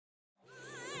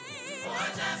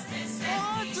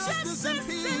justice and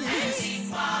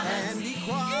peace and equality.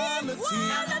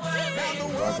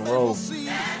 Rock and roll.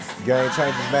 Game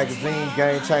Changers Magazine,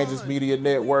 Game Changers Media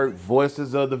Network,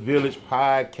 Voices of the Village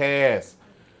podcast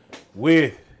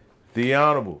with the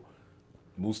Honorable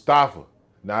Mustafa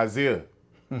Nazir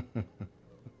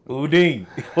Udin.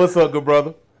 What's up, good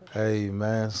brother? Hey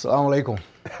man, Assalamu alaikum.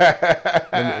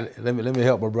 let me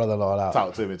help my brother-in-law out.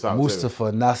 Talk to me.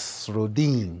 Mustafa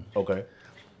Nasruddin. Okay.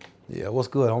 Yeah, what's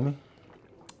good, homie?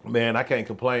 Man, I can't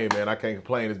complain,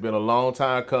 It's been a long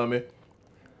time coming.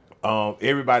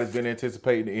 Everybody's been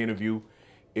anticipating the interview.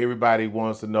 Everybody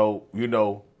wants to know, you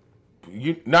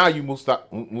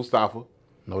Mustafa.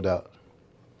 No doubt.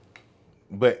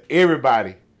 But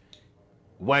everybody,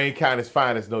 Wayne County's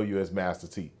finest, know you as Master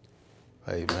T.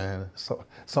 Hey man,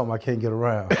 something I can't get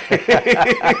around.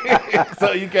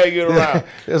 So you can't get around.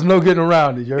 There's no getting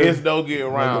around it. It's no getting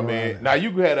around, man. Now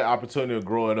you had an opportunity of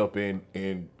growing up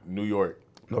in New York.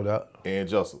 No doubt. And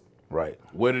Jessup. Right.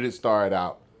 Where did it start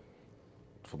out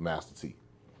for Master T?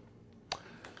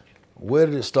 Where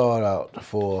did it start out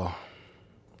for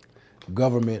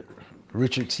government?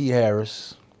 Richard T.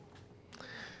 Harris.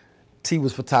 T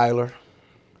was for Tyler.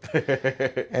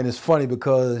 And it's funny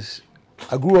because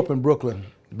I grew up in Brooklyn,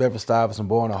 Bedford-Stuyvesant,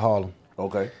 born in Harlem.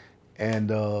 Okay. And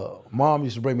Mom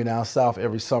used to bring me down south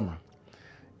every summer.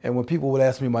 And when people would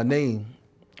ask me my name,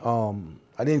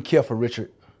 I didn't care for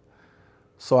Richard,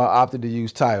 so I opted to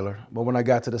use Tyler. But when I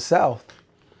got to the South,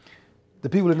 the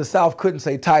people in the South couldn't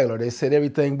say Tyler. They said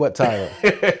everything but Tyler.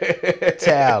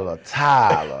 Tyler.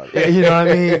 You know what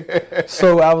I mean?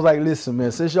 So I was like, listen,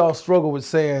 man, since y'all struggle with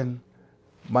saying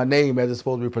my name as it's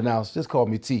supposed to be pronounced, just call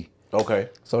me T. Okay.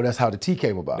 So that's how the T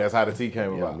came about. You know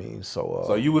what I mean?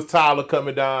 So you was Tyler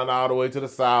coming down all the way to the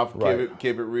South, right.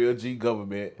 keep it real G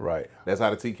government. Right. That's how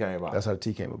the T came about. That's how the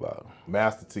T came about.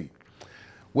 Master T.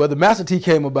 Well, the Master T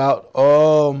came about,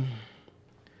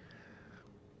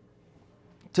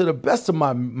 to the best of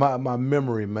my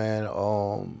memory, man,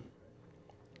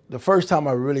 the first time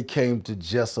I really came to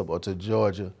Jessup or to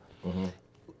Georgia,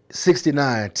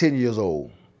 69, 10 years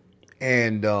old.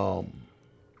 And the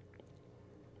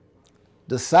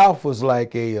South was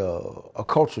like a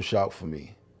culture shock for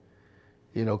me.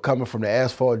 You know, coming from the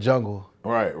asphalt jungle.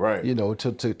 Right. You know,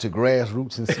 to grass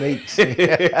roots and snakes.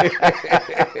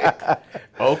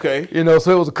 Okay. You know,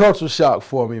 so it was a culture shock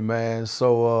for me, man.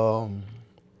 So,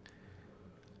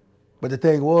 but the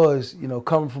thing was, you know,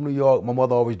 coming from New York, my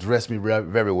mother always dressed me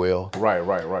very well.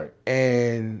 Right.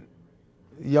 And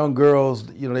young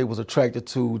girls, you know, they was attracted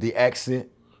to the accent.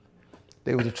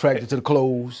 They was attracted to the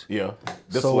clothes. Yeah,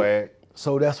 the swag.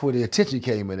 So that's where the attention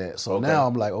came in at. So now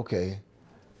I'm like, okay,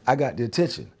 I got the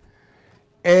attention.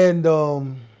 And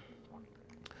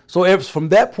so from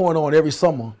that point on, every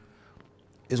summer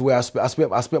is where I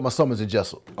spent my summers in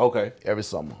Jessup. Okay. Every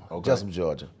summer. Okay. Jessup,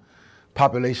 Georgia.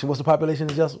 Population, what's the population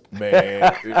in Jessup? Man,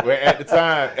 at the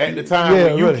time yeah,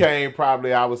 when you really. came,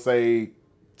 probably I would say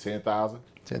 10,000.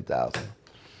 10,000.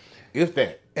 If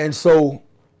that. And so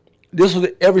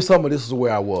every summer this is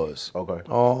where I was. Okay.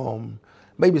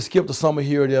 Maybe skipped a summer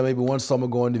here or there, maybe one summer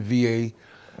going to VA.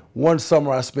 One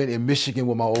summer I spent in Michigan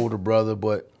with my older brother,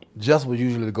 but Jessup was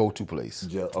usually the go-to place.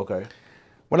 Yeah, okay.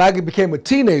 When I became a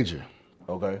teenager,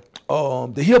 okay,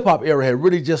 the hip-hop era had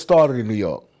really just started in New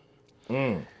York.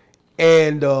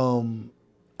 And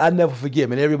I never forget,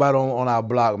 man, everybody on our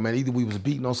block, man, either we was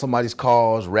beating on somebody's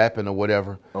cars, rapping or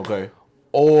whatever. Okay.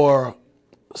 Or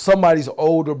somebody's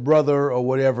older brother or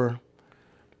whatever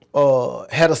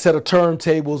had a set of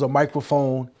turntables, a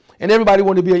microphone, and everybody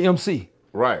wanted to be an MC.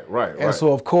 Right. And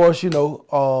so, of course, you know,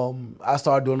 I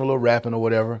started doing a little rapping or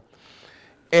whatever.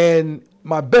 And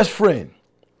my best friend,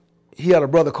 he had a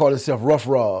brother called himself Rough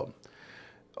Rob.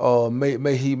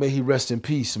 May he rest in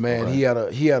peace, man. Right. He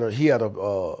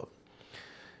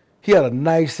had a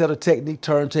nice set of Technique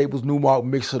turntables, Newmark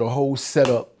mixer, the whole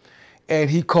setup, and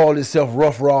he called himself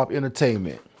Rough Rob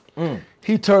Entertainment.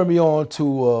 He turned me on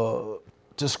to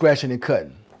scratching and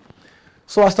cutting,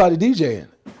 so I started DJing.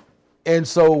 And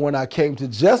so when I came to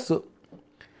Jessup,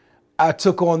 I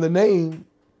took on the name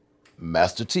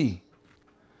Master T.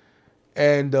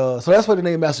 And so that's where the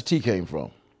name Master T came from.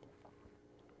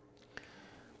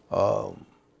 The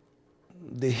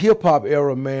hip hop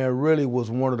era, man, really was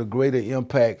one of the greater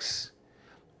impacts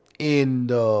in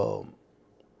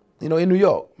in New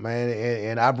York, man.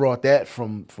 And I brought that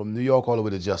from New York all the way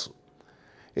to Jessup.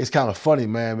 It's kind of funny,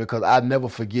 man, because I never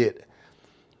forget.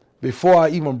 Before I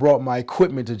even brought my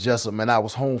equipment to Jessup, man, I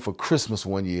was home for Christmas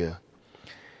one year.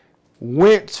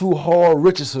 Went to Hall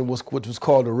Richardson, which was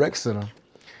called the Rec Center,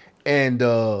 and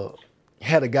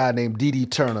had a guy named D.D.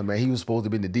 Turner, man. He was supposed to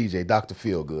be the DJ, Dr.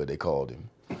 Feelgood, they called him.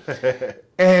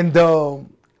 And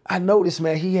I noticed,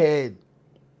 man, he had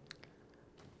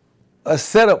a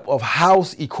setup of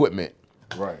house equipment.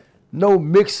 Right. No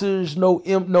mixers, no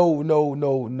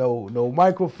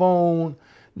microphone,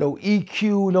 no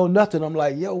EQ, no nothing. I'm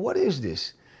like, yo, what is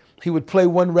this? He would play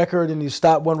one record and he'd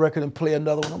stop one record and play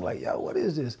another one. I'm like, yo, what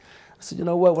is this? I said, you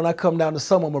know what? When I come down to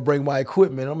summer, I'm gonna bring my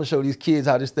equipment. I'm gonna show these kids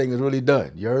how this thing is really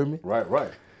done. You heard me? Right,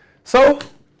 right. So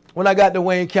when I got to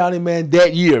Wayne County, man,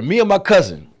 that year, me and my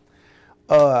cousin,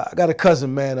 I got a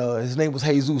cousin, man, his name was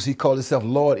Jesus. He called himself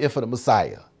Lord Infinite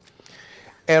Messiah.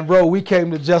 And bro, we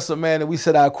came to Jessup, man, and we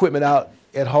set our equipment out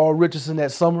at Hall Richardson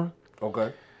that summer.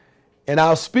 Okay. And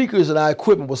our speakers and our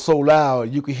equipment was so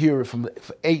loud, you could hear it from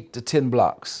 8 to 10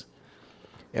 blocks.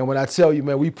 And when I tell you,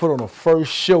 man, we put on the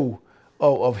first show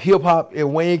of hip hop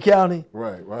in Wayne County.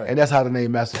 Right, right. And that's how the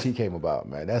name Master T came about,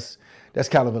 man. That's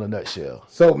kind of in a nutshell.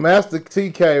 So Master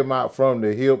T came out from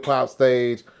the hip hop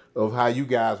stage of how you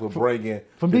guys were bringing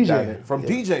from DJing. From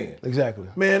DJing. Exactly.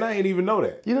 Man, I ain't even know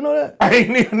that. You didn't know that? I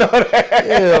ain't even know that.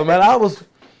 Yeah, man, I was.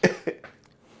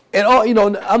 And all, you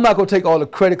know, I'm not gonna take all the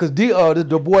credit because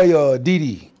the boy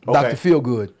Didi, Okay. Dr.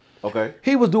 Feelgood, Okay.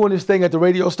 he was doing this thing at the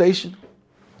radio station,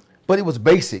 but it was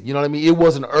basic. You know what I mean? It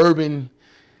wasn't urban.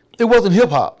 It wasn't hip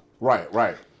hop. Right,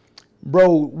 right.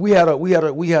 Bro,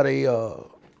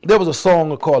 there was a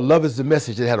song called "Love Is the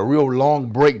Message" that had a real long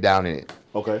breakdown in it.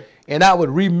 Okay. And I would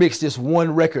remix this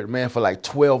one record, man, for like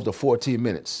 12 to 14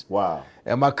 minutes. Wow.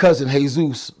 And my cousin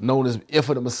Jesus, known as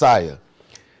Infinite Messiah,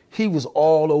 he was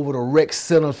all over the rec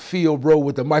center field, bro,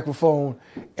 with the microphone,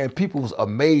 and people was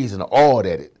amazed and awed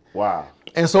at it. Wow.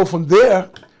 And so from there,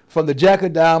 from the Jack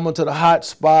of Diamond to the Hot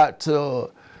Spot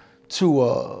to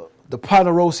the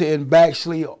Ponderosa in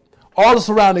Baxley, all the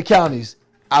surrounding counties,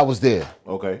 I was there.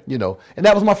 Okay. You know, and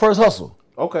that was my first hustle.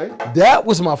 Okay. That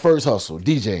was my first hustle,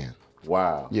 DJing.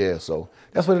 Wow. Yeah, so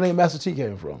that's where the name Master T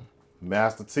came from.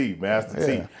 Master T. Yeah.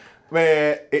 T.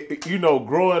 Man, you know,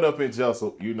 growing up in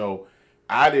Jessup, you know,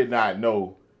 I did not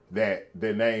know that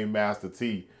the name Master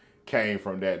T came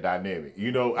from that dynamic.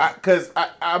 You know,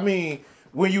 I mean,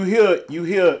 when you hear,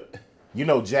 you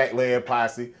know, Jack Land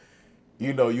Posse,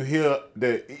 you know, you hear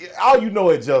all you know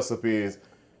at Jessup is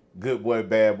good boy,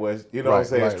 bad boys. You know what I'm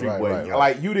saying? Street boy. Right.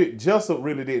 Like Jessup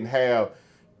really didn't have.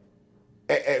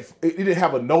 It didn't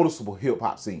have a noticeable hip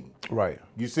hop scene. Right.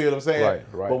 You see what I'm saying?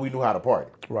 Right. But we knew how to party.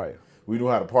 Right. We knew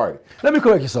how to party. Let me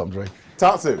correct you something, Dre.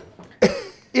 Talk to me.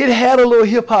 It had a little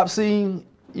hip hop scene.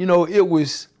 You know, it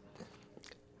was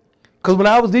because when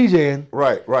I was DJing,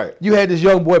 Right. you had this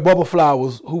young boy, Bubba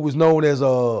Flowers, who was known as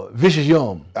Vicious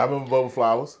Yum. I remember Bubba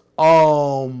Flowers.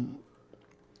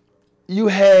 You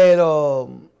had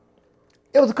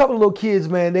it was a couple of little kids,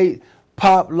 man. They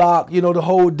pop lock, you know, the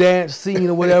whole dance scene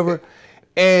or whatever.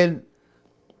 And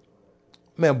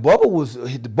man, Bubba was a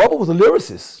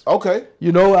lyricist. Okay.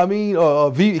 You know, I mean,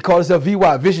 he called himself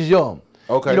VY, Vicious Yum.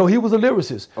 Okay. You know, he was a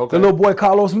lyricist. Okay. The little boy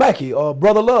Carlos Mackey,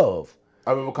 Brother Love.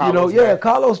 I remember Carlos.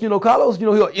 Carlos,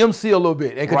 he'll MC a little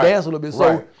bit and could Right. dance a little bit. So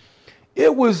Right.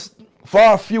 it was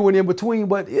far few and in between,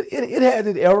 but it had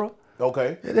its era.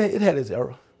 Okay. It had its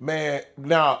era. Man,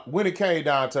 now when it came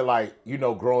down to like, you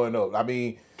know, growing up, I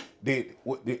mean,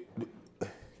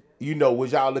 you know,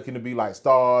 was y'all looking to be like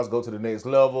stars, go to the next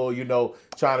level, you know,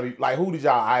 trying to be like, who did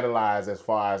y'all idolize as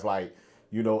far as like,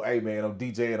 you know, hey man, I'm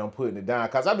DJing, I'm putting it down.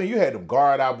 Cause I mean, you had them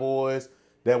Guard Out boys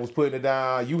that was putting it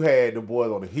down. You had the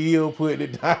boys on the hill putting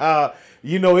it down.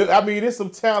 You know, it's some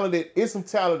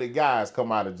talented guys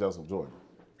come out of Jessup, Georgia.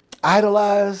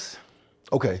 Idolize,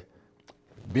 okay,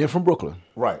 being from Brooklyn,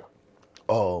 Right.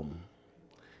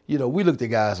 you know, we looked at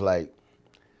guys like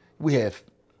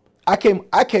I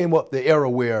came up the era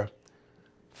where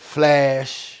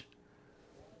Flash,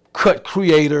 Cut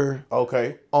Creator,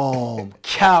 Okay.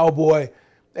 Cowboy,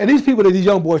 and these people that these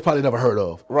young boys probably never heard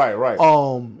of. Right.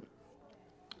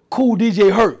 Cool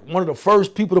DJ Hurt, one of the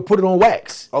first people to put it on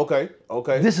wax. Okay.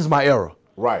 This is my era.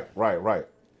 Right.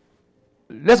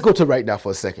 Let's go to right now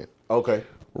for a second. Okay.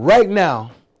 Right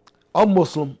now, I'm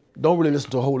Muslim, don't really listen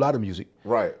to a whole lot of music.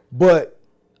 Right. But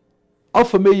I'm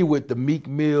familiar with the Meek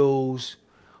Mills.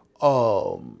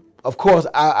 Of course,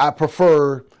 I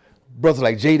prefer brothers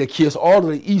like Jada Kiss, all of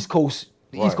the East Coast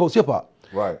hip hop.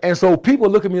 Right. And so people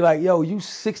look at me like, yo, you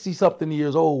 60-something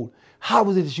years old. How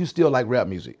is it that you still like rap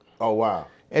music? Oh, wow.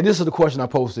 And this is the question I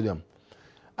posed to them.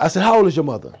 I said, how old is your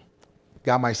mother?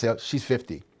 Guy might say, she's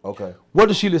 50. Okay. What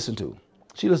does she listen to?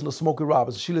 She listened to Smokey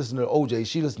Robinson. She listened to OJ.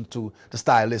 She listened to the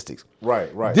Stylistics.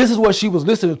 Right. This is what she was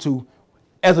listening to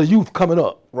as a youth coming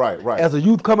up. Right. As a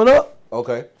youth coming up,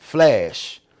 Okay.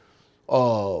 Flash,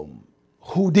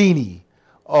 Houdini,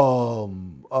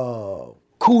 Cool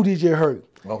DJ Hurt,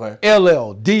 Okay.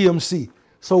 LL, DMC.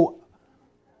 So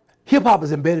hip hop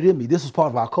is embedded in me. This is part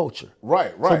of our culture.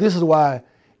 Right. So this is why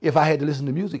if I had to listen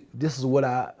to music, this is what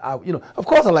I of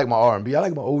course I like my R&B. I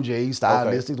like my OJ,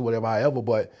 stylistics, whatever, however,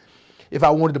 but if I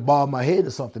wanted to bob my head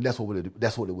to something, that's what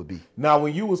it would be. Now,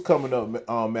 when you was coming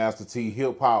up, Master T,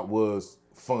 hip hop was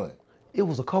fun. It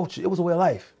was a culture. It was a way of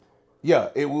life. Yeah,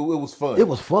 it was fun. It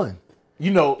was fun.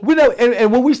 You know, We know,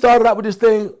 and when we started out with this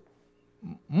thing,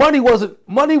 money wasn't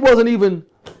even.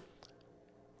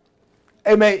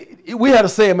 Hey man, we had to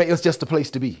say, man, it's just a place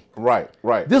to be. right.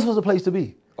 This was the place to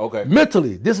be. Okay.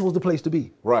 Mentally, this was the place to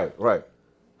be. Right.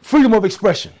 Freedom of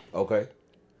expression. Okay.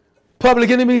 Public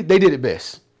Enemy, they did it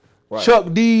best. Right.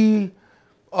 Chuck D,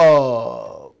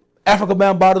 Africa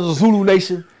Bambaataa, the Zulu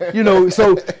Nation.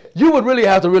 So you would really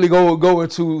have to really go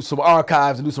into some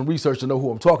archives and do some research to know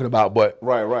who I'm talking about. But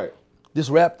Right. this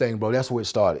rap thing, bro, that's where it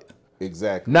started.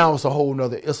 Exactly. Now it's a whole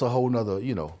nother, A whole nother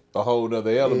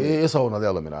element. it's a whole nother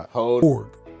element.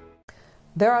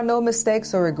 There are no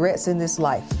mistakes or regrets in this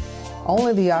life,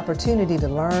 only the opportunity to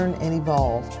learn and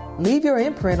evolve. Leave your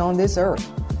imprint on this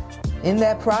earth. In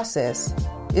that process,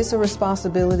 it's a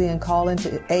responsibility and calling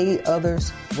to aid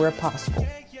others where possible.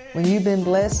 When you've been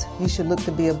blessed, you should look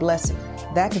to be a blessing.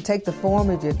 That can take the form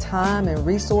of your time and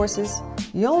resources.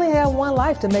 You only have one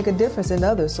life to make a difference in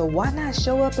others, so why not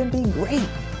show up and be great?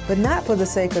 But not for the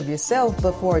sake of yourself,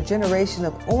 but for a generation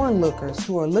of onlookers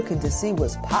who are looking to see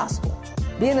what's possible.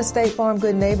 Being a State Farm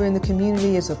good neighbor in the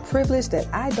community is a privilege that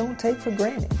I don't take for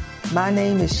granted. My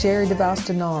name is Sherry DeVos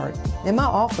Denard, and my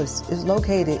office is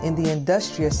located in the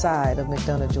industrial side of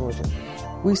McDonough, Georgia.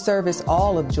 We service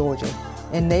all of Georgia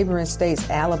and neighboring states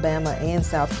Alabama and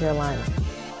South Carolina.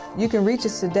 You can reach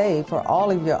us today for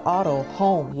all of your auto,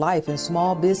 home, life, and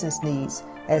small business needs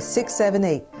at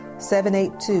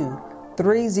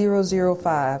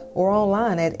 678-782-3005 or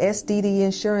online at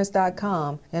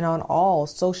sddinsurance.com and on all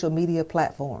social media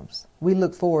platforms. We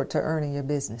look forward to earning your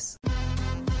business.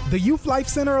 The Youth Life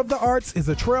Center of the Arts is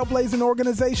a trailblazing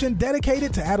organization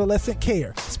dedicated to adolescent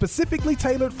care, specifically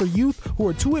tailored for youth who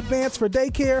are too advanced for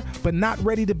daycare but not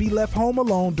ready to be left home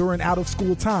alone during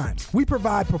out-of-school times. We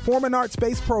provide performing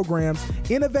arts-based programs,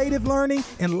 innovative learning,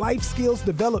 and life skills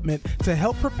development to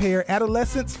help prepare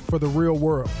adolescents for the real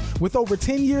world. With over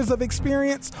 10 years of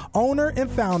experience, owner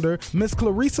and founder Ms.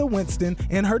 Clarissa Winston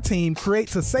and her team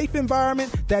creates a safe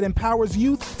environment that empowers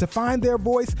youth to find their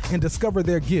voice and discover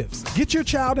their gifts. Get your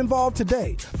child involved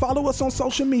today. Follow us on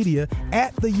social media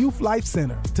at the Youth Life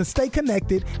Center to stay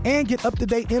connected and get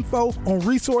up-to-date info on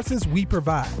resources we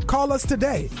provide. Call us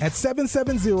today at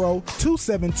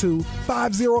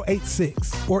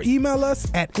 770-272-5086 or email us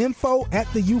at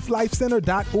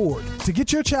info@theyouthLifeCenter.org to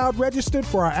get your child registered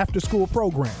for our after-school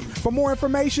program. For more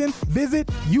information, visit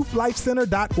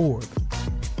youthlifecenter.org.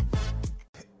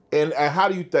 And how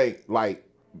do you think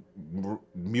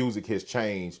music has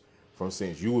changed from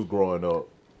since you was growing up?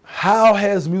 How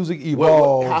has music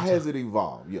evolved? How has it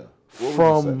evolved? Yeah.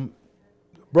 From,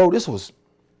 bro, this was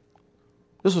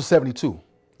 72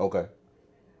 Okay.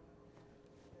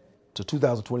 to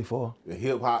 2024. The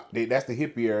hip hop, that's the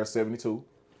hippie era, 72.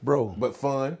 Bro. But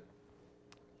fun.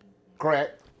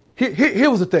 Crack. Here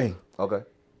was the thing. Okay.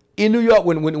 In New York,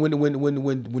 when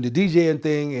the DJing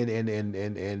thing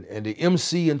and the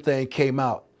MCing thing came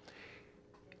out,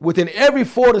 within every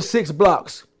 4 to 6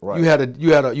 blocks, right, you had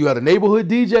a neighborhood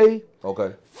DJ.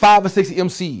 Okay. 5 or 6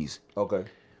 MCs. Okay.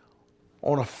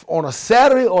 On a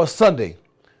Saturday or a Sunday,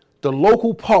 the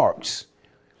local parks,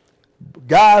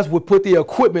 guys would put their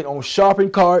equipment on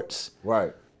shopping carts.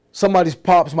 Right. Somebody's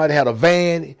pops might have had a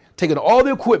van, taking all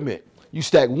the equipment. You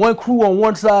stack one crew on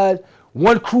one side,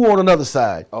 one crew on another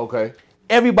side. Okay.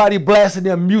 Everybody blasting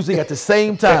their music at the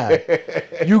same time.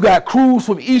 You got crews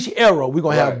from each era. We're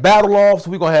going to have battle offs.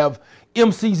 We're going to have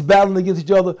MCs battling against each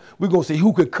other. We're going to see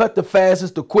who could cut the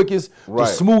fastest, the quickest, the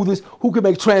smoothest, who could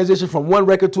make transition from one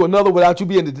record to another without you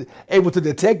being able to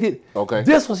detect it. Okay.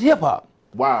 This was hip hop.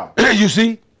 Wow. You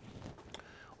see?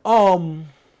 I'm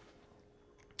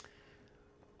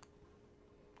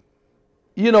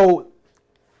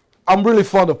really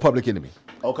fond of Public Enemy.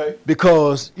 Okay.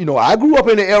 Because, I grew up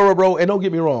in the era, bro, and don't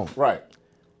get me wrong. Right.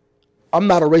 I'm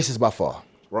not a racist by far.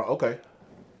 Right. Okay.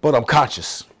 But I'm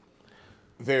conscious.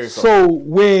 Very so.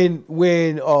 When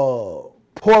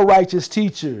poor righteous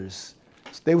teachers,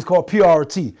 they was called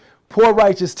PRT, poor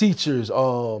righteous teachers,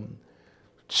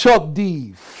 Chuck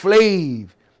D, Flav,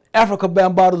 Africa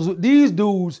Bambaataa, these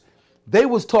dudes, they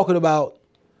was talking about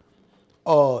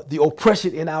the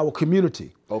oppression in our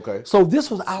community. Okay. So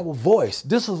this was our voice.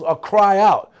 This was a cry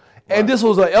out. And this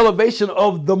was an elevation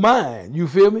of the mind. You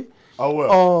feel me? Oh,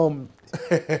 well.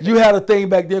 You had a thing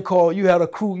back there called, you had a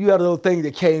little thing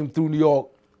that came through New York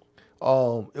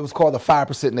It was called the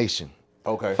 5% Nation.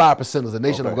 Okay. 5%ers, the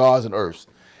nation of Okay. gods and earths.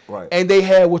 Right. And they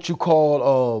had what you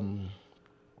call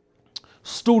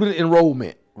student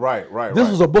enrollment. Right. This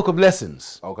was a book of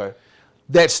lessons Okay.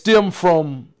 that stemmed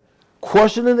from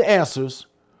question and answers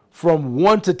from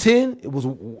 1 to 10. It was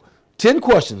 10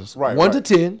 questions, Right. 1 to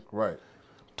 10, Right.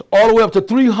 all the way up to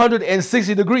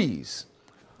 360 degrees.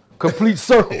 Complete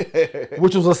circle,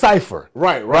 which was a cipher.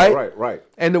 Right.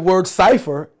 And the word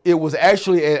cipher, it was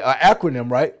actually an acronym,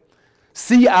 right?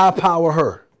 C-I power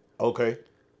her, Okay.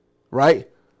 right?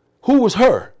 Who was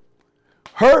her?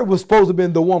 Her was supposed to have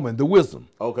been the woman, the wisdom.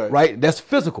 Okay. Right? That's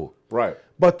physical. Right.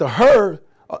 But the her,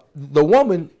 the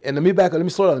woman, and let me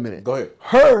slow down a minute. Go ahead.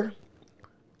 Her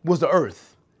was the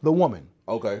earth, the woman.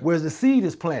 Okay. Whereas the seed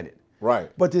is planted. Right.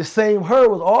 But this same her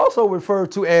was also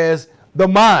referred to as the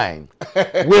mind,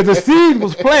 where the seed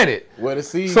was planted. Where the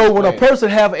seed So was when a planted. person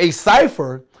have a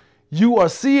cipher, you are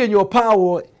seeing your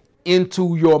power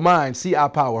into your mind. See, I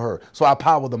power her. So I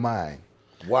power the mind.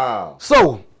 Wow.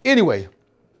 So anyway,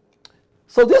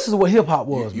 so this is what hip hop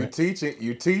was, You man.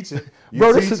 teaching.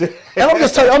 Bro, this is, and I'm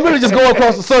just telling you, I'm really just going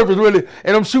across the surface, really,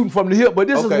 and I'm shooting from the hip. But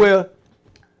this Okay.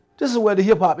 is where the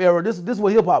hip hop era. This is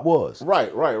what hip hop was. Right.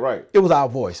 It was our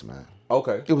voice, man.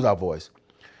 Okay. It was our voice.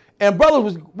 And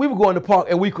brothers we would go in the park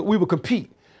and we would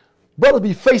compete. Brothers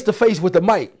be face to face with the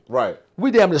mic. Right.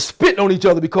 We damn near spitting on each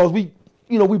other because we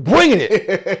bringing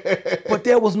it. But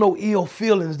there was no ill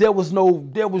feelings. There was no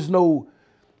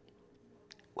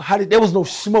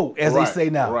smoke, as Right, they say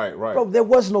now. right. Bro, there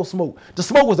was no smoke. The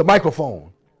smoke was the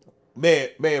microphone. Man,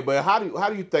 but how do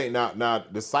you think now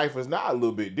the ciphers now a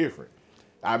little bit different?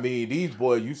 I mean, these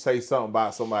boys, you say something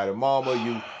about somebody's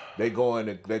mama, they go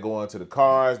into the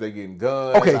cars, they getting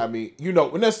guns. Okay. I mean,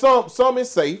 when there's some is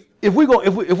safe. If we're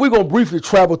gonna briefly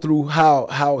travel through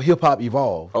how hip hop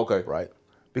evolved. Okay. Right.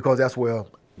 Because that's where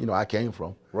I came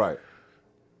from. Right.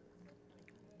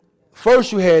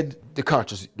 First, you had the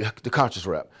conscious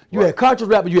rap. You had conscious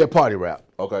rap and you had party rap.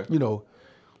 Okay.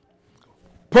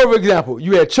 Perfect example.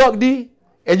 You had Chuck D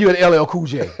and you had LL Cool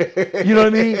J. You know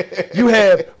what I mean? You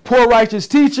had Poor Righteous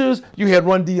Teachers. You had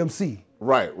Run DMC.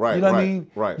 Right. You know what I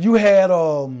mean? Right. You had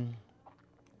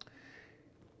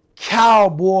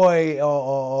Cowboy.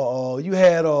 You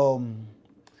had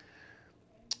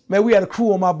man. We had a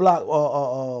crew on my block.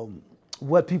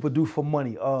 What people do for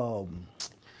money.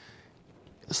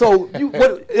 So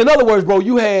in other words, bro,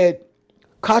 you had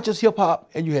conscious hip hop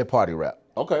and you had party rap.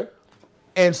 Okay.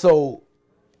 And so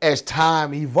as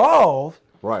time evolved,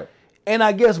 Right. and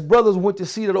I guess brothers went to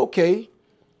see that, okay,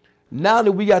 now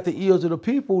that we got the ears of the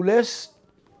people, let's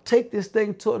take this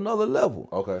thing to another level.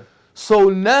 Okay. So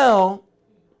now,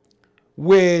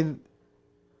 when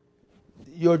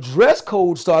your dress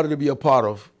code started to be a part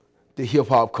of the hip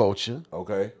hop culture,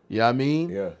 Okay. you know what I mean?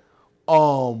 Yeah.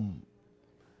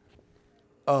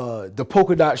 The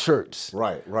polka dot shirts,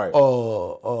 Right.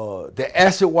 the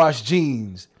acid wash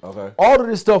jeans, Okay. all of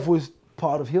this stuff was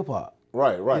part of hip hop.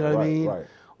 Right. You know what I mean? Right.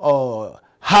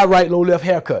 High right, low left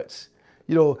haircuts.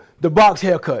 The box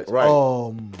haircuts. Right.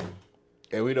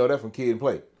 And we know that from Kid and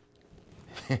Play.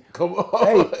 Come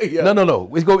on. Hey, Yeah. no.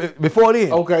 Let's go before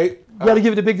then. Okay. You got to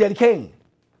give it to Big Daddy Kane.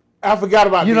 I forgot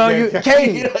about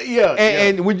Kane. yeah.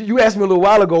 And when you asked me a little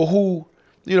while ago who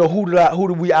did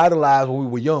we idolize when we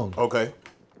were young? Okay.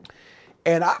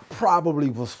 And I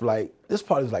probably was like, this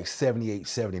probably was like 78,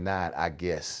 79, I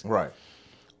guess. Right.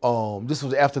 This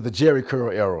was after the Jerry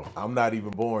Curl era. I'm not even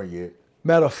born yet.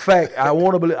 Matter of fact, I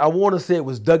want to say it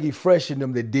was Dougie Fresh and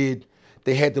them that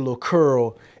they had the little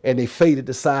curl and they faded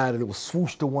the side and it was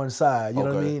swooshed to one side. You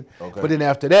know what I Okay, mean? okay. But then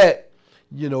after that,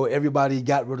 everybody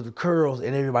got rid of the curls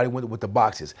and everybody went with the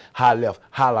boxes. High left,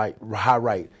 high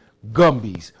right,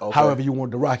 Gumbies, Okay. however you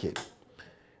wanted to rock it.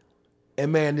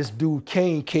 And man, this dude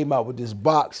Kane came out with this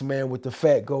box, man, with the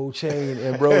fat gold chain.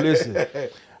 And bro, listen,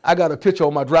 I got a picture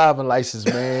on my driving license,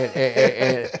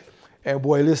 man. And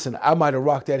boy, listen, I might have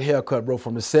rocked that haircut, bro,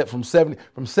 from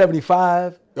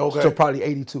 75 Okay. to probably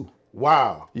 82.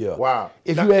 Wow. Yeah. Wow.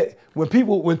 If you had, when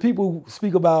people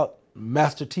speak about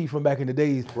Master T from back in the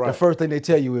days, Right. the first thing they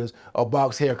tell you is a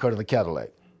box haircut and a Cadillac.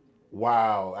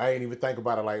 Wow. I ain't even think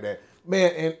about it like that.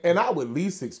 Man, and I would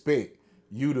least expect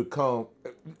you to come,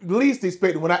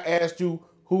 when I asked you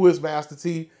who is Master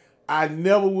T, I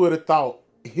never would have thought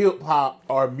hip hop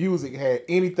or music had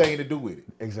anything to do with it.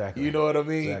 Exactly. You know what I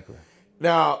mean? Exactly.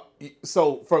 Now,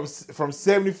 so from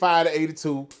 75 to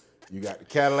 82, you got the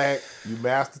Cadillac, you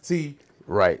Master T,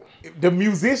 Right. the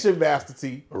musician Master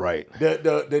T, Right.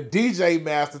 the DJ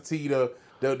Master T,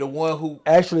 the one who,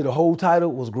 Actually, the whole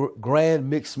title was Grand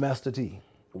Mix Master T.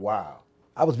 wow.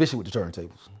 I was vicious with the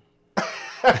turntables.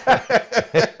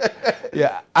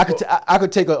 Yeah, I could. I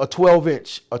could take a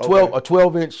 12-inch, a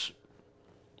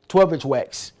 12-inch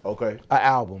wax, Okay. an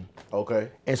album, Okay.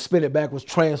 and spin it backwards,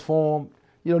 transform.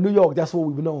 You know, New York, that's what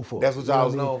we were known for. That's what y'all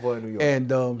was known for in New York.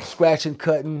 And scratching,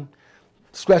 cutting,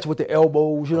 scratching with the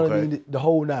elbows, you know what I Okay. mean? The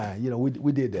whole nine. You know,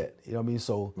 we did that. You know what I mean?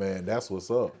 So, Man, that's what's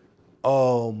up.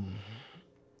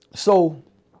 so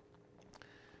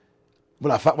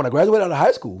when I graduated out of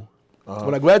high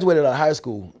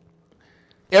school,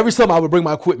 every summer I would bring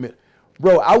my equipment.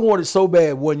 Bro, I wanted so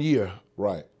bad one year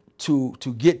Right. to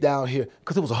get down here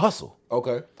because it was a hustle.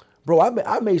 Okay. Bro,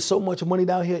 I made so much money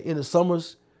down here in the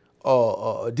summers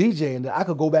DJing that I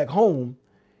could go back home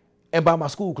and buy my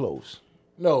school clothes.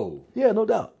 No. Yeah, no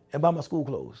doubt. And buy my school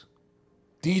clothes.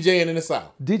 DJing in the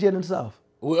South. DJing in the South.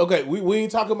 Okay, we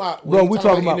ain't talking about. Bro, we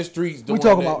talking about in the streets. we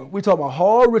talking about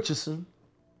Hall Richardson,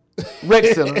 Rec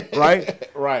Center, right?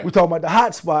 Right. We talking about the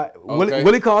hot spot. Okay.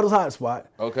 Willie Carter's hot spot.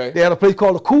 Okay. They had a place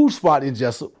called the Cool Spot in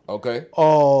Jessup. Okay.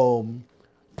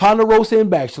 Ponderosa in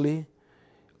Baxley.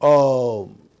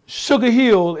 Sugar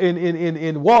Hill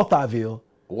in Walthamville.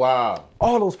 Wow.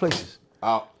 All those places.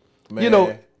 Oh, man. You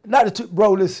know,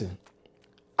 bro, listen.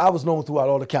 I was known throughout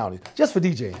all the counties just for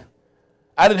DJing.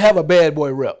 I didn't have a bad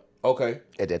boy rep. Okay.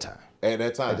 At that time. At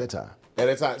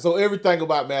that time. So everything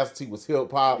about Master T was hip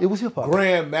hop. It was hip hop.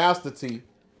 Grand Master T.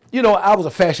 You know, I was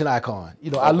a fashion icon.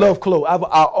 You know, I love clothes.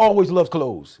 I always loved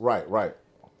clothes. Right.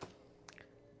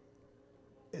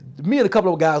 Me and a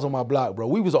couple of guys on my block, bro,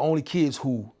 we was the only kids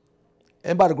who,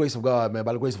 and by the grace of God, man,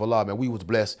 by the grace of Allah, man, we was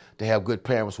blessed to have good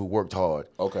parents who worked hard.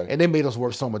 Okay. And they made us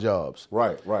work summer jobs.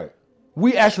 Right.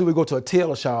 We actually would go to a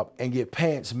tailor shop and get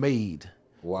pants made.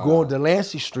 Wow. Go on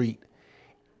Delancey Street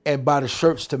and buy the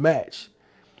shirts to match.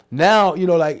 Now, you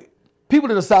know, like people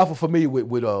in the South are familiar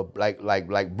with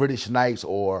like British Knights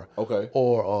or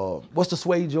what's the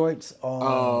suede joints?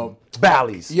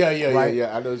 Bally's. Yeah. right?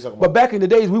 Yeah. I know what you're talking about. But back in the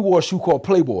days, we wore a shoe called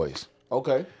Playboys.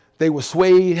 Okay. They were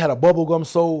suede, had a bubblegum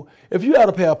sole. If you had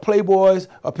a pair of Playboys,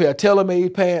 a pair of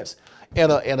tailor-made pants,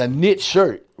 and a knit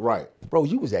shirt, Right. bro,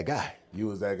 you was that guy. You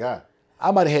was that guy.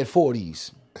 I might have had 4 of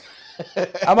these.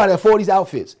 I might have 4 of these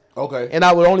outfits. Okay. And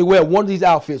I would only wear one of these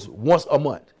outfits once a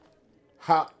month.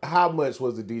 How much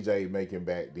was the DJ making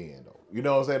back then though? You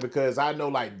know what I'm saying? Because I know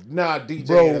like now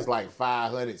DJing is like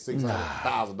 $500,000,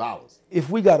 $600,000. If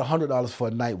we got $100 for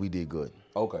a night, we did good.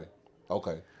 Okay.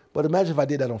 But imagine if I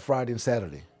did that on Friday and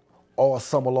Saturday, all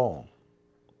summer long.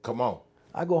 Come on.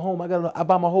 I go home. I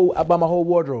buy my whole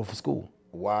wardrobe for school.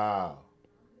 Wow.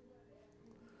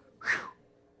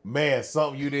 Man,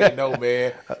 something you didn't know,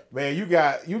 man. Man, you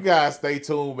guys stay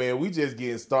tuned, man. We just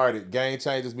getting started. Game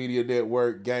Changers Media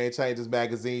Network, Game Changers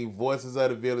Magazine, Voices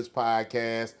of the Village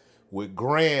podcast with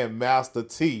Grand Master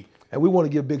T. And we want to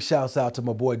give big shouts out to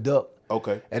my boy Duck.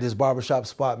 Okay. At his barbershop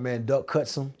spot, man. Duck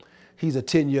cuts him. He's a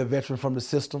 10-year veteran from the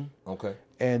system. Okay.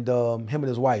 And him and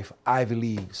his wife, Ivy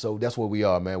League. So that's where we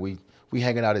are, man. We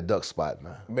hanging out at Duck's spot,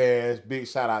 man. Man, big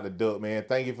shout out to Duck, man.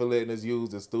 Thank you for letting us use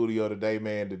the studio today,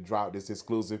 man, to drop this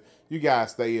exclusive. You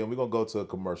guys stay in. We're going to go to a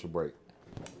commercial break.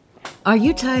 Are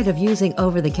you tired of using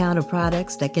over-the-counter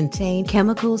products that contain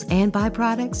chemicals and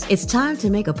byproducts? It's time to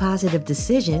make a positive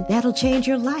decision that'll change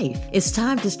your life. It's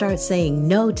time to start saying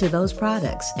no to those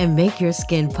products and make your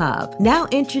skin pop. Now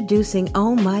introducing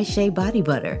Oh My Shea Body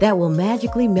Butter that will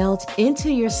magically melt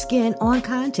into your skin on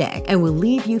contact and will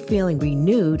leave you feeling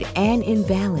renewed and in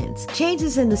balance.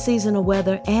 Changes in the seasonal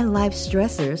weather and life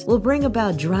stressors will bring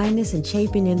about dryness and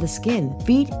chafing in the skin,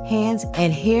 feet, hands,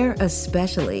 and hair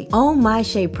especially. Oh My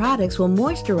Shea products will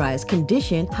moisturize,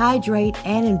 condition, hydrate,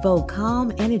 and invoke calm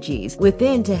energies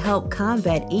within to help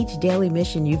combat each daily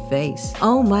mission you face.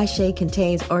 Oh My Shea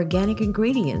contains organic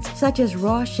ingredients such as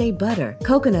raw shea butter,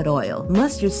 coconut oil,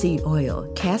 mustard seed oil,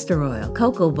 castor oil,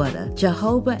 cocoa butter,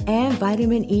 jojoba, and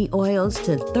vitamin E oils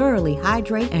to thoroughly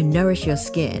hydrate and nourish your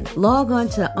skin. Log on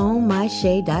to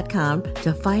ohmyshea.com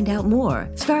to find out more.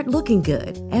 Start looking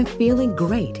good and feeling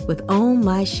great with Oh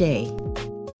My Shea.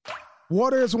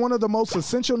 Water is one of the most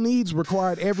essential needs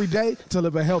required every day to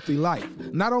live a healthy life.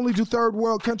 Not only do third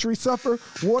world countries suffer,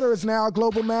 water is now a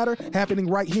global matter happening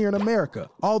right here in America.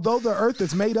 Although the earth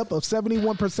is made up of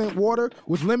 71% water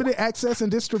with limited access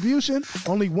and distribution,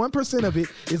 only 1% of it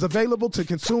is available to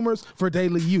consumers for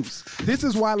daily use. This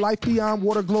is why Life Beyond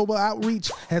Water Global Outreach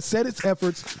has set its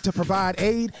efforts to provide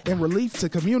aid and relief to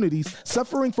communities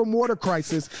suffering from water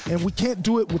crisis, and we can't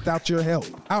do it without your help.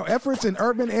 Our efforts in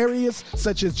urban areas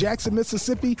such as Jacksonville,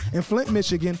 Mississippi, and Flint,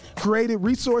 Michigan, created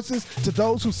resources to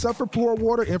those who suffer poor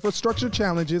water infrastructure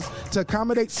challenges to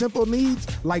accommodate simple needs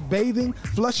like bathing,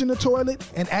 flushing the toilet,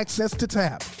 and access to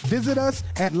tap. Visit us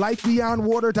at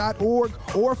lifebeyondwater.org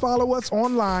or follow us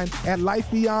online at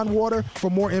lifebeyondwater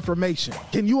for more information.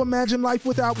 Can you imagine life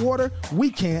without water? We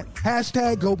can't.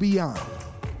 Hashtag go beyond.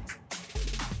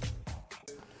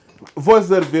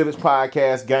 Voices of the Village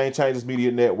podcast, Game Changers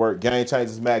Media Network, Game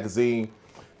Changers Magazine.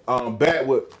 Back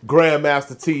with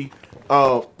Grandmaster T.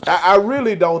 I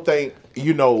really don't think,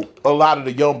 a lot of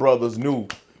the young brothers knew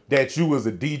that you was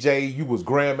a DJ, you was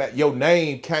Grandmaster. Your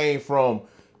name came from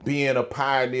being a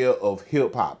pioneer of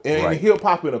hip hop, and hip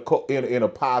hop in a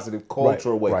positive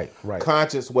cultural way,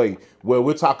 conscious way, where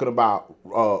we're talking about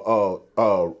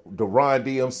the Run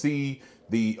DMC,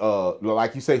 the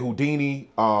like you say Houdini,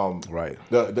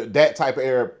 that type of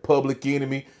era, Public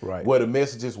Enemy, where the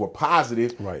messages were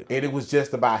positive, and it was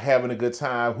just about having a good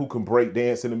time. Who can break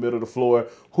dance in the middle of the floor?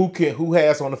 Who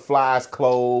has on the flyest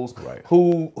clothes?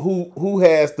 Who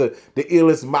has the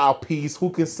illest mouthpiece? Who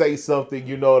can say something?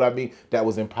 You know what I mean? That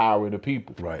was empowering the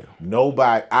people.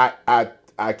 Nobody.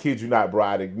 I kid you not, bro.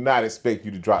 I did not expect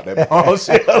you to drop that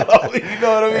bombshell. You know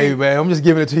what I mean? Hey man, I'm just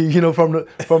giving it to you, from the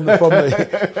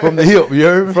hip. You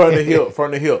heard me?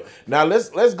 From the hip. Now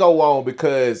let's go on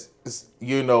because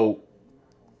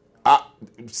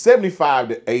 75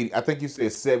 to 80. I think you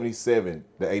said 77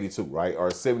 to 82, right?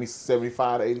 Or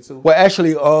 75 to 82. Well,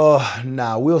 actually,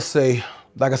 we'll say,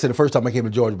 like I said, the first time I came to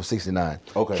Georgia was 69.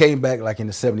 Okay. Came back like in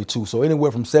the 72. So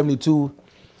anywhere from 72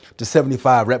 to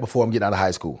 75, right before I'm getting out of high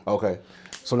school. Okay.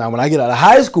 So now when I get out of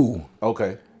high school,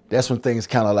 that's when things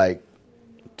kind of like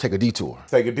take a detour.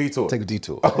 Take a detour.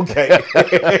 Okay.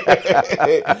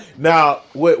 Now,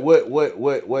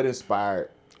 what inspired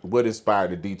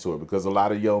the detour? Because a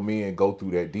lot of young men go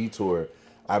through that detour.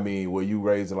 I mean, were you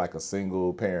raised in like a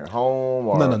single parent home?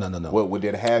 Or No. What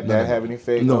did have an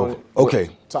effect on it? Okay.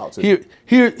 Talk to me.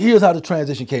 Here's how the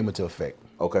transition came into effect.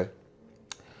 Okay.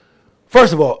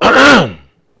 First of all,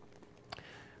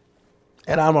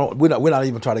 and we're not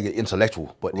even trying to get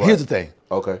intellectual, but here's the thing.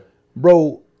 Okay.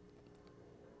 Bro,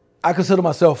 I consider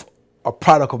myself a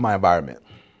product of my environment.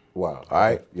 Wow. All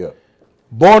right? Yeah.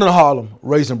 Born in Harlem,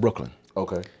 raised in Brooklyn.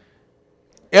 Okay.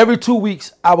 Every 2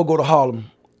 weeks, I would go to Harlem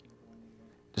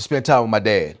to spend time with my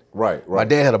dad. Right. My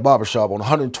dad had a barbershop on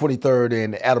 123rd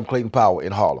and Adam Clayton Powell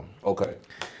in Harlem. Okay.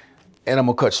 And I'm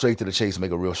going to cut straight to the chase and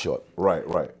make it real short. Right.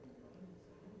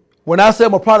 When I say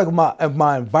I'm a product of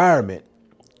my environment,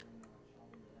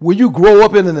 when you grow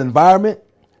up in an environment,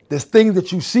 there's things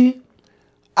that you see.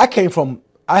 I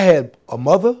had a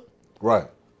mother, a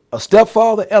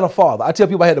stepfather, and a father. I tell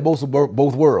people I had the most of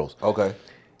both worlds. Okay.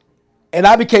 And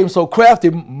I became so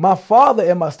crafty. My father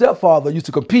and my stepfather used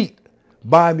to compete,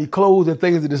 buying me clothes and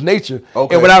things of this nature.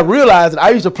 Okay. And when I realized it,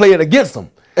 I used to play it against them.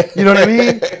 You know what I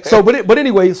mean? So, but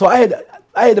anyway, so I had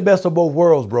the best of both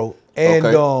worlds, bro.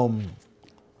 And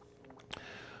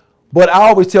but I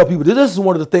always tell people that this is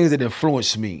one of the things that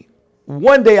influenced me.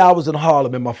 One day I was in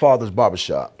Harlem in my father's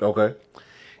barbershop. Okay.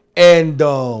 And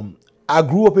I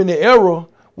grew up in the era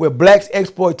where black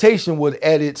exploitation was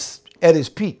at its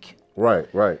peak. Right.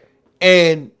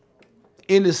 And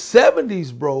in the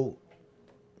 70s, bro,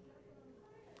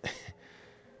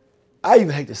 I even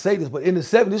hate to say this, but in the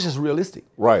 70s, this is realistic.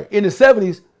 Right. In the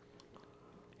 70s,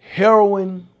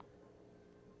 heroin,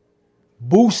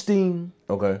 boosting,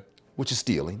 which is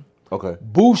stealing,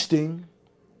 boosting,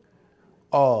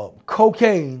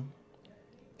 cocaine,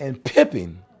 and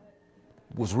pimping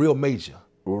was real major.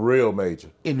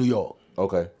 In New York.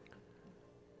 Okay.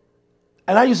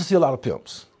 And I used to see a lot of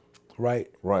pimps, right?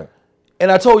 Right.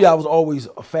 And I told you I was always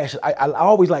a fashion. I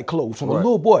always liked clothes from a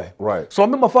little boy. Right. So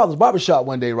I'm in my father's barbershop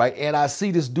one day, right? And I see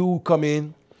this dude come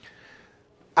in.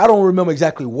 I don't remember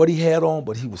exactly what he had on,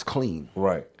 but he was clean.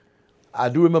 Right. I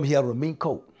do remember he had on a mink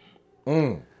coat.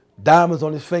 Diamonds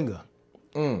on his finger.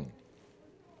 And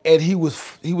he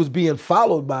was being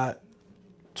followed by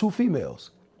two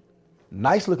females.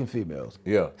 Nice looking females.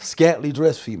 Yeah. Scantily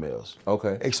dressed females.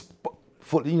 Okay.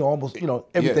 Almost,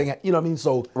 everything, you know what I mean?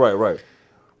 So. Right.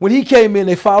 When he came in,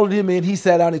 they followed him in. He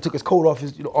sat down. He took his coat off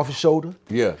his shoulder.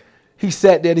 Yeah. He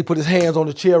sat there. And he put his hands on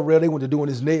the chair rail. They went to doing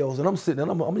his nails, and I'm sitting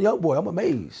there. I'm a young boy. I'm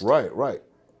amazed. Right.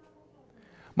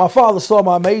 My father saw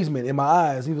my amazement in my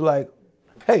eyes. He was like,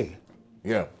 "Hey,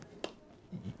 yeah,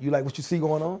 you like what you see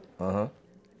going on?" Uh-huh.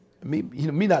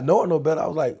 Me not knowing no better. I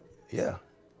was like, "Yeah."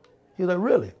 He was like,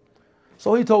 "Really?"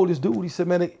 So he told this dude. He said,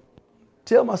 "Man,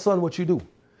 tell my son what you do."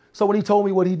 So when he told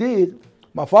me what he did,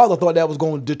 my father thought that was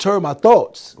going to deter my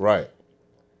thoughts. Right.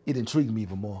 It intrigued me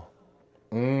even more.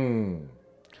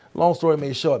 Long story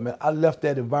made short, man, I left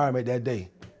that environment that day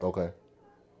Okay.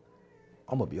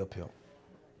 I'm gonna be a pimp.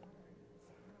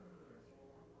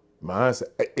 Most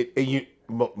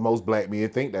black men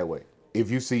think that way.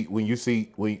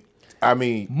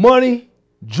 Money,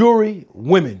 jewelry,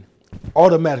 women,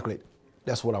 automatically,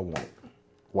 that's what I want.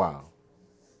 Wow.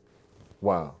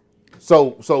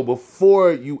 So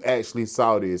before you actually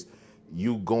saw this,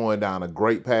 you going down a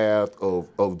great path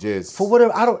of just for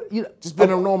whatever just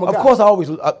being a normal guy. Of course, I always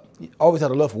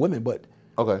had a love for women, but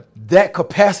okay, that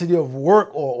capacity of work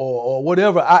or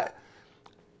whatever,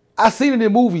 I seen it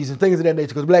in movies and things of that nature.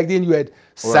 Because back then you had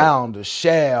Sound or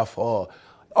Shaft or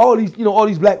all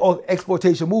these black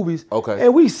exploitation movies. Okay,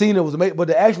 and we seen it was amazing, but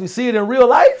to actually see it in real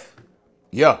life,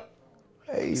 yeah.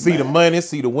 Hey, see the money,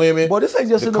 see the women. Boy, this ain't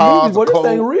just in the movies, boy. This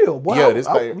thing real. Boy, yeah, I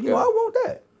want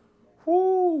that.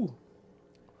 Woo.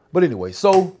 But anyway,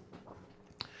 so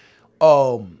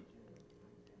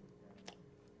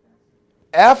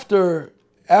after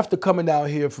coming down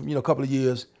here from a couple of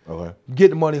years, okay,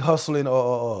 getting money, hustling,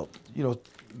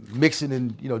 mixing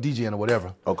and DJing or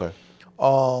whatever. Okay.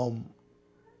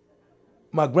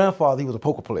 My grandfather, he was a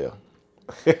poker player,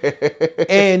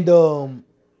 and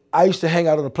I used to hang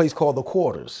out at a place called the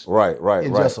Quarters. Right.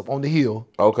 In Jessup on the hill.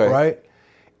 Okay. Right,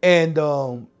 and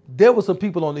there were some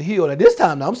people on the hill. At this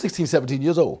time now, I'm 16, 17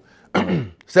 years old.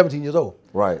 17 years old.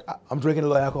 Right. I'm drinking a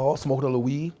little alcohol, smoking a little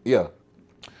weed. Yeah.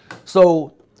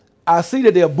 So I see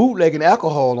that they're bootlegging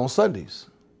alcohol on Sundays.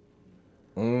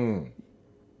 Liquor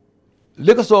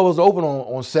store was open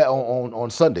on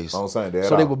Sundays. On Sunday.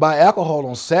 So they would buy alcohol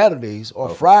on Saturdays or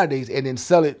Fridays and then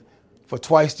sell it for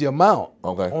twice the amount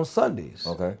on Sundays.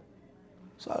 Okay.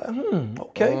 So I'm like,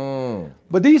 okay.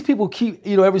 But these people keep,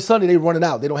 every Sunday they running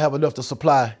out. They don't have enough to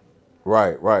supply.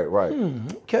 Right.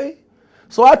 Okay.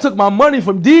 So I took my money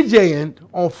from DJing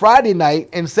on Friday night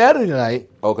and Saturday night.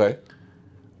 Okay.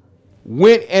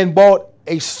 Went and bought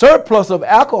a surplus of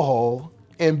alcohol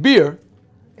and beer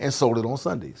and sold it on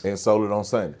Sundays.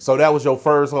 So that was your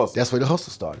first hustle? That's where the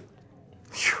hustle started.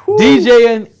 Whew.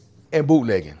 DJing and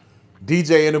bootlegging.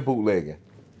 DJing and bootlegging.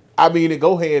 I mean, it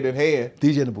go hand in hand.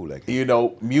 DJing and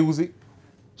bootlegging. Music.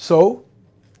 So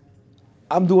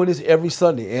I'm doing this every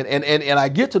Sunday. And I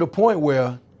get to the point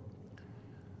where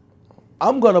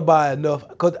I'm going to buy enough.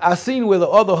 Because I seen where the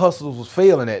other hustlers was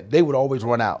failing at. They would always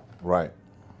run out. Right.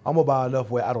 I'm going to buy enough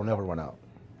where I don't ever run out.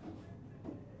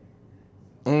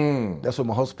 That's where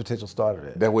my hustle potential started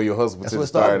at. That's where your hustle potential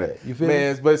started at. You feel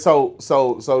me? But so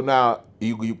now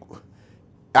you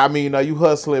I mean, are you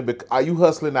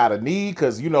hustling out of need?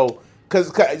 Because you ain't.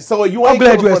 I'm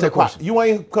glad you asked that question. You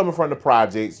ain't coming from the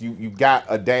projects. You got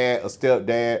a dad, a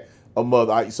stepdad, a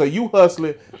mother. So you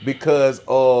hustling because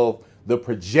of the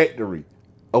trajectory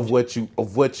of what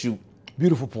you.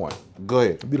 Beautiful point. Go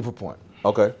ahead. Beautiful point.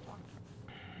 Okay.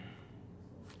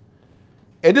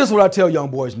 And this is what I tell young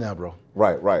boys now, bro.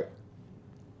 Right.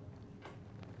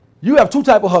 You have two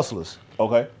type of hustlers.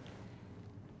 Okay.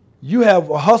 You have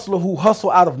a hustler who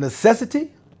hustle out of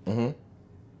necessity, and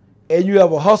you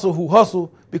have a hustler who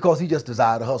hustle because he just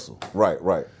desire to hustle.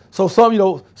 Right. So some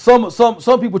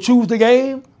people choose the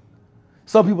game,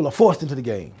 some people are forced into the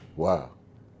game. Wow.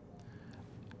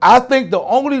 I think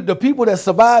the people that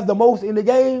survive the most in the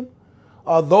game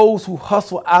are those who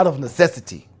hustle out of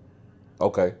necessity.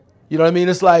 Okay. You know what I mean?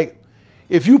 It's like,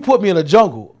 if you put me in a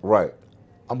jungle, right,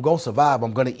 I'm gonna survive.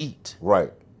 I'm gonna eat.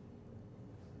 Right.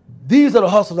 These are the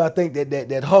hustlers I think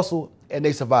that hustle and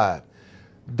they survive.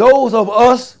 Those of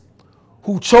us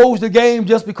who chose the game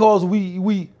just because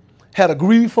we had a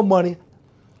greed for money.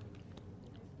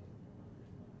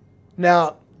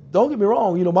 Now, don't get me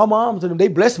wrong. My moms and them, they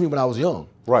blessed me when I was young.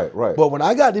 Right. But when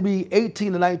I got to be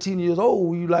 18 to 19 years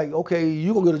old, you like, okay,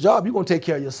 you're gonna get a job. You're gonna take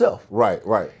care of yourself. Right.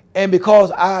 And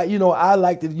because I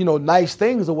liked nice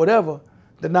things or whatever,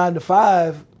 the 9 to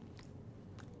 5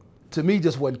 to me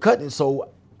just wasn't cutting it, so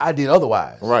I did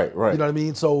otherwise. Right. You know what I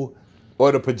mean? So,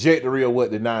 or the trajectory of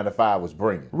what the 9 to 5 was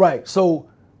bringing. Right. So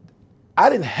I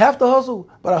didn't have to hustle,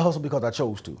 but I hustled because I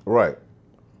chose to. Right.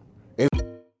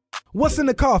 What's in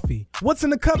the coffee? What's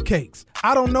in the cupcakes?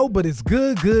 I don't know, but it's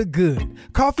good.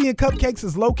 Coffee and Cupcakes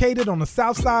is located on the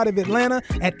south side of Atlanta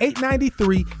at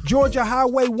 893 Georgia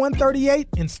Highway 138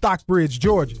 in Stockbridge,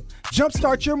 Georgia.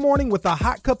 Jumpstart your morning with a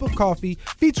hot cup of coffee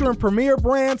featuring premier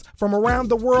brands from around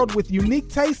the world with unique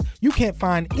tastes you can't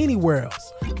find anywhere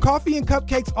else. Coffee and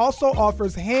Cupcakes also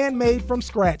offers handmade from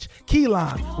scratch key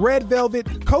lime, red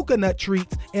velvet, coconut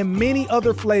treats, and many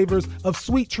other flavors of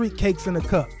sweet treat cakes in a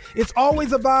cup. It's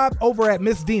always a vibe over at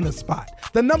Miss Dina's spot,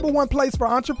 the #1 place for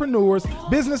entrepreneurs,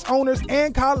 business owners,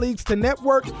 and colleagues to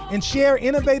network and share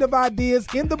innovative ideas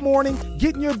in the morning,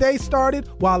 getting your day started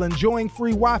while enjoying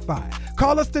free Wi-Fi.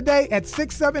 Call us today at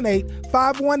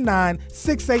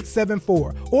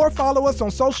 678-519-6874 or follow us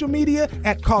on social media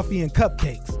at Coffee and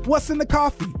Cupcakes. What's in the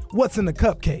coffee? What's in the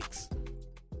cupcakes?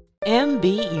 MB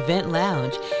Event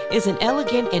Lounge is an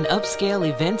elegant and upscale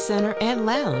event center and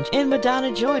lounge in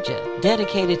Madonna, Georgia,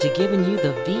 dedicated to giving you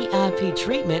the VIP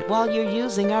treatment while you're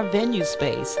using our venue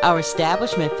space. Our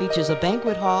establishment features a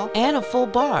banquet hall and a full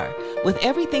bar with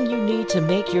everything you need to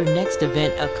make your next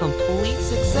event a complete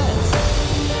success.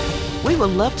 We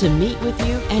would love to meet with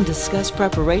you and discuss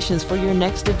preparations for your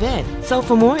next event. So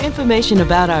for more information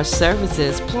about our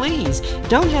services, please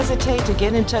don't hesitate to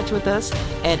get in touch with us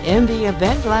at MB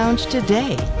Event Lounge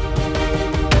today.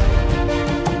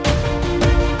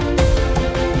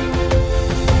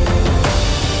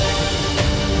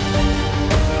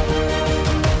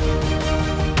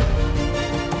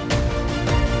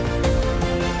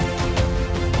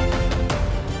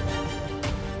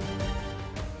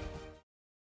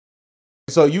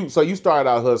 So you started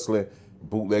out hustling,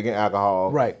 bootlegging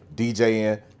alcohol, Right.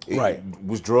 DJing. Right.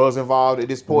 Was drugs involved at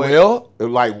this point? Well,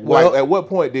 like at what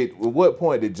point did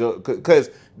because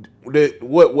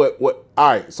what all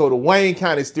right, so the Wayne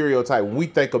County stereotype, when we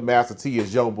think of Master T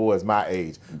as young boys my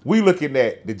age, we looking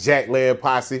at the Jack Land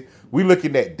posse, we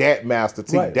looking at that Master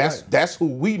T. Right, that's who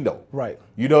we know. Right.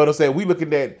 You know what I'm saying? We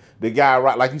looking at the guy,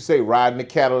 like you say, riding the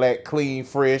Cadillac, clean,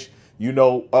 fresh,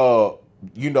 doing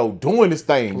this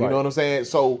thing. You Right. know what I'm saying?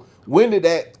 So when did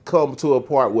that come to a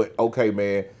part where, okay,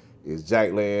 man, it's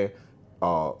Jack Land,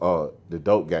 the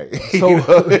dope gang?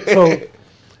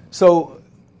 So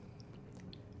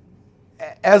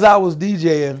as I was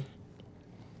DJing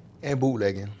and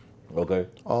bootlegging, Okay.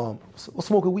 was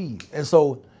smoking weed, and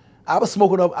so I was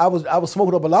smoking up. I was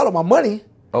smoking up a lot of my money.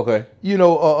 Okay.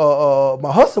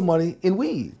 My hustle money in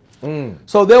weed.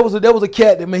 So there was a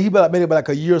cat that, man, he maybe like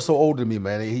a year or so older than me,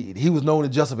 man. He was known as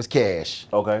Justice as Cash.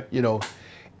 Okay.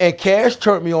 And Cash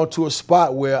turned me on to a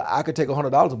spot where I could take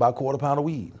 $100 to buy a quarter pound of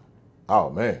weed.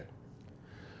 Oh man.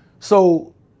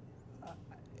 So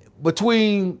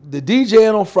between the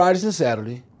DJing on Fridays and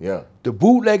Saturday, Yeah. the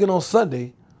bootlegging on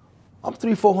Sunday, I'm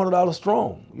 $300-$400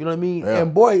 strong. You know what I mean? Yeah.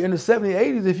 And boy, in the 70s,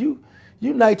 80s, if you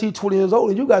 19, 20 years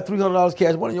old and you got $300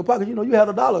 cash money in your pocket, you had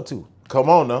 $1 or two. Come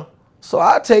on now. So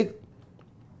I take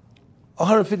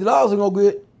 $150 and go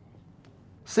get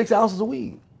 6 ounces of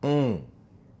weed.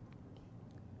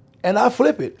 And I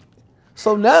flip it.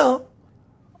 So now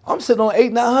I'm sitting on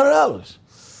 $800-$900.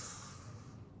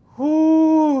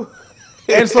 Ooh.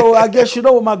 And so I guess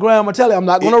what my grandma tell you, I'm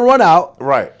not gonna run out.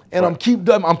 Right. And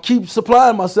right. I'm keep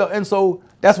supplying myself. And so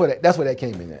that's where that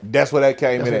came in at. That's where that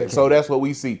came That's in where at. that So came that's what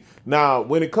we see. Now,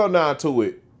 when it come down to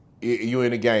it, you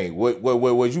in the game. What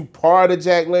was you part of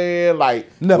Jack Land? Like,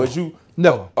 No. was you?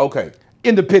 No. Okay.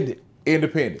 Independent.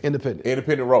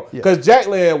 Independent role. Yeah. Because Jack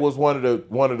Land was one of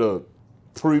the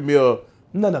premier.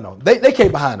 No. They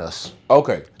came behind us.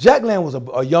 Okay. Jack Land was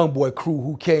a young boy crew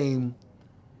who came.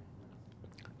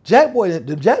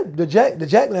 The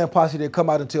Jack Land posse didn't come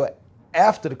out until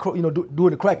after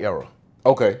during the crack era.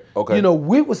 Okay.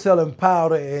 We were selling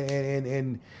powder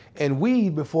and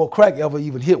weed before crack ever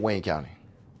even hit Wayne County.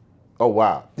 Oh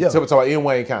wow. Yeah. So we're talking in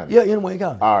Wayne County. Yeah, in Wayne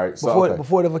County. All right. So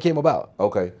before it ever came about.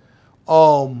 Okay.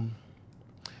 You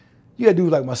had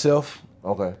dudes like myself.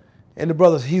 Okay. And the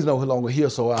brothers, he's no longer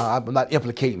here, so I'm not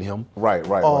implicating him. Right.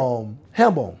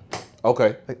 Hambone.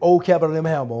 Okay. Like old Capital M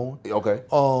Hambone. Okay.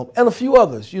 And a few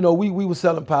others. We were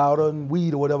selling powder and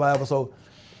weed or whatever. So,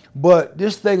 but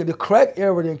this thing, the crack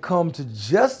era didn't come to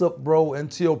Jessup, bro,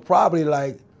 until probably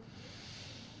like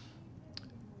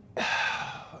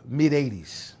mid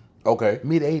 '80s. Okay.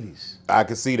 Mid '80s. I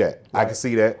can see that. Right. I can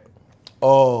see that.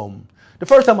 The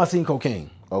first time I seen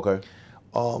cocaine. Okay.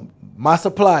 My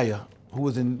supplier, who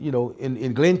was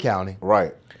in Glenn County.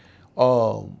 Right.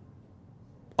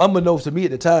 Unbeknownst to me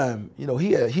at the time,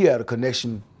 he had a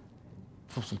connection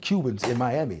from some Cubans in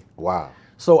Miami. Wow.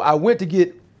 So I went to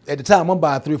get, at the time, I'm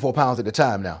buying 3 or 4 pounds at the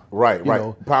time now. Right.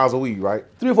 Pounds of weed, right?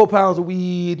 3 or 4 pounds of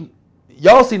weed.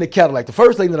 Y'all seen the Cadillac. The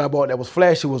first thing that I bought that was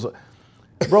flashy was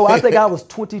bro, I think I was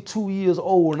 22 years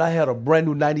old and I had a brand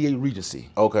new 98 Regency.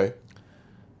 Okay.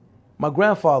 My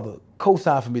grandfather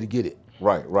co-signed for me to get it.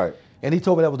 Right. And he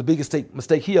told me that was the biggest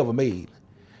mistake he ever made,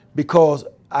 because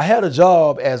I had a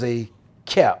job as a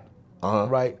cap,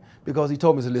 right? Because he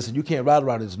told me, listen, you can't ride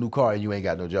around in this new car and you ain't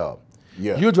got no job.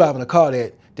 Yeah. You're driving a car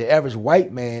that the average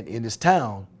white man in this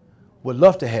town would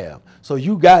love to have. So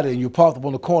you got it and you're parked up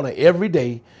on the corner every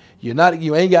day. You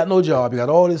ain't got no job. You got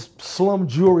all this slum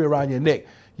jewelry around your neck.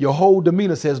 Your whole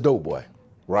demeanor says dope boy.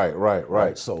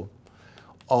 Right. So,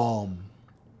 I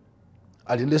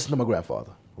didn't listen to my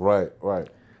grandfather. Right.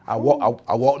 I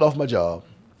walked off my job,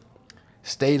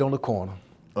 Stayed on the corner.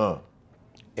 Uh.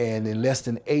 And in less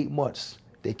than 8 months,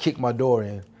 they kicked my door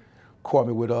in, caught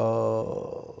me with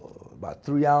about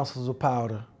 3 ounces of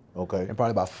powder. Okay. And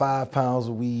probably about 5 pounds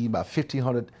of weed, about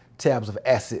 1,500 tabs of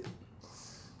acid,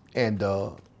 and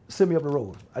sent me up the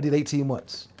road. I did 18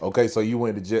 months. Okay, so you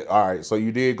went to jail. All right, so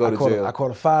you did go to jail. I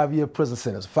caught a 5-year prison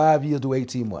sentence. 5 years to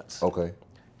 18 months. Okay.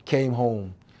 Came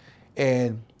home,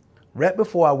 and right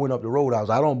before I went up the road, I was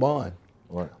out on bond.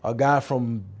 Right. A guy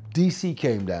from D.C.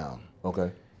 came down.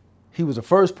 Okay. He was the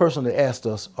first person that asked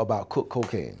us about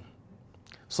cocaine.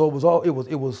 So it was what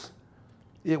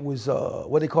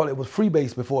they call it was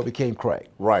freebase before it became crack.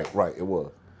 Right, it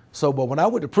was. So, but when I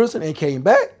went to prison and came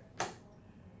back,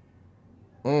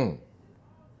 I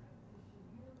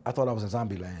thought I was in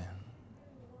zombie land.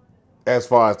 As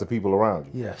far as the people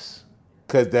around you? Yes.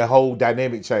 Because the whole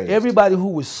dynamic changed. Everybody who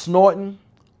was snorting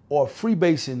or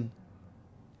freebasing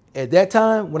at that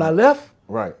time when I left,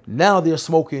 right, now they're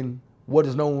smoking what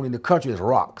is known in the country as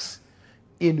rocks.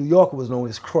 In New York, it was known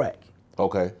as crack.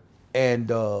 Okay.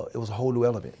 And it was a whole new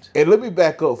element. And let me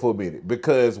back up for a minute,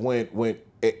 because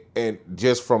and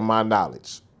just from my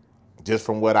knowledge, just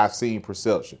from what I've seen,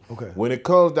 perception, okay, when it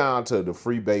comes down to the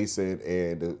freebasing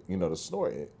and the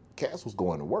snorting, cats was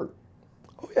going to work.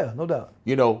 Oh yeah, no doubt.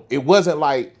 It wasn't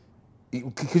like,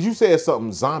 because you said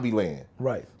something zombie land,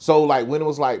 right? So like when it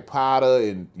was like powder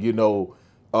and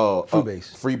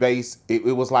freebase,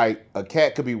 it was like a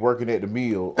cat could be working at the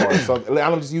mill or something.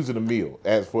 I'm just using the mill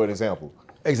as for an example.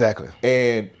 Exactly.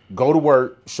 And go to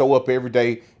work, show up every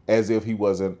day as if he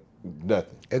wasn't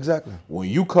nothing. Exactly. When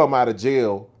you come out of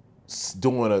jail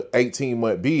doing an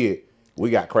 18-month bid,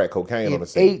 we got crack cocaine on the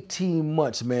scene. 18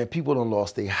 months, man, people done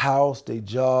lost their house, their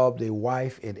job, their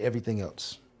wife, and everything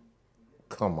else.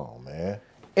 Come on, man.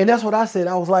 And that's what I said.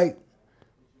 I was like,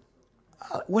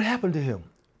 what happened to him?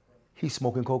 He's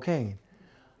smoking cocaine.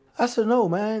 I said, no,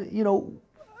 man,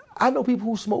 I know people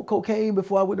who smoked cocaine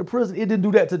before I went to prison. It didn't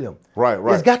do that to them. Right.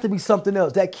 There's got to be something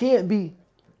else. That can't be,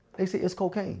 they say it's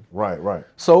cocaine. Right.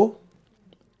 So,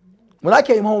 when I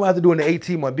came home after doing the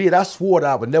 18-month bid, I swore that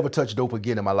I would never touch dope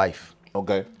again in my life.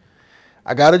 Okay.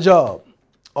 I got a job.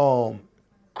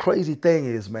 Crazy thing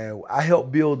is, man, I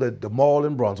helped build the mall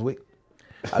in Brunswick.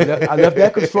 I left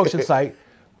that construction site,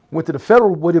 went to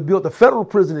where they built the federal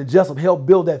prison in Jessup, helped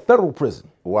build that federal prison.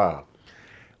 Wow.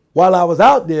 While I was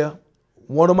out there,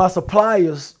 one of my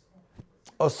suppliers'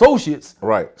 associates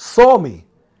saw me.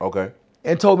 Okay.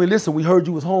 And told me, listen, we heard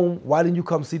you was home. Why didn't you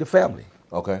come see the family?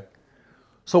 Okay.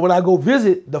 So when I go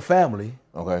visit the family,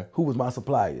 okay, who was my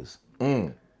suppliers,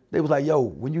 they was like, yo,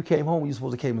 when you came home, you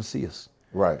supposed to came and see us.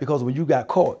 Right. Because when you got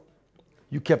caught,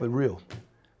 you kept it real.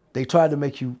 They tried to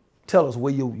make you tell us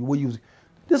where you.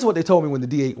 This is what they told me when the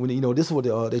DA, this is what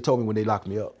they told me when they locked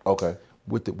me up. Okay.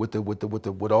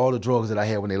 With all the drugs that I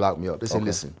had when they locked me up. They said,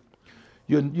 listen,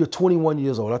 you're 21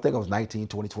 years old. I think I was 19,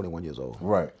 20, 21 years old.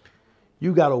 Right.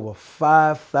 You got over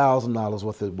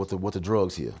 $5,000 worth of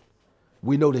drugs here.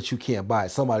 We know that you can't buy it.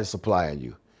 Somebody's supplying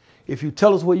you. If you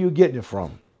tell us where you're getting it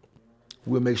from,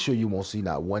 we'll make sure you won't see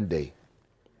not one day.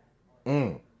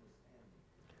 I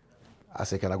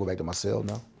said, can I go back to my cell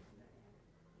now?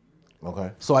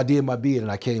 Okay. So I did my bid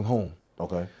and I came home.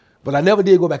 Okay. But I never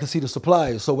did go back and see the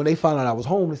suppliers. So when they found out I was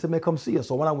home, they said, man, come see us.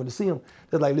 So when I went to see them,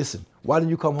 they're like, listen, why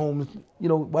didn't you come home?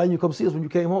 Why didn't you come see us when you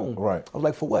came home? Right. I was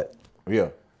like, for what? Yeah.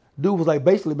 Dude was like,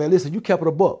 basically, man, listen, you kept it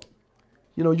a buck.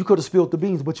 You could have spilled the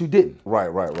beans, but you didn't.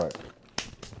 Right.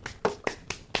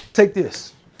 Take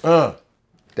this.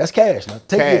 That's cash now.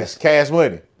 Take this. Cash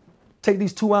money. Take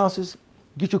these 2 ounces,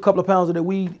 get you a couple of pounds of that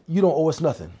weed. You don't owe us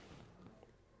nothing.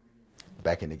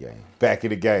 Back in the game.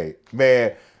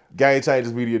 Man, Game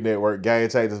Changers Media Network, Game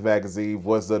Changers Magazine,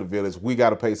 Voices of the Village. We got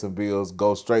to pay some bills.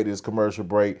 Go straight to this commercial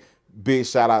break. Big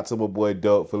shout out to my boy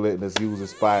Doug for letting us use the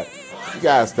spot. You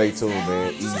guys stay tuned,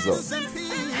 man. Ease up.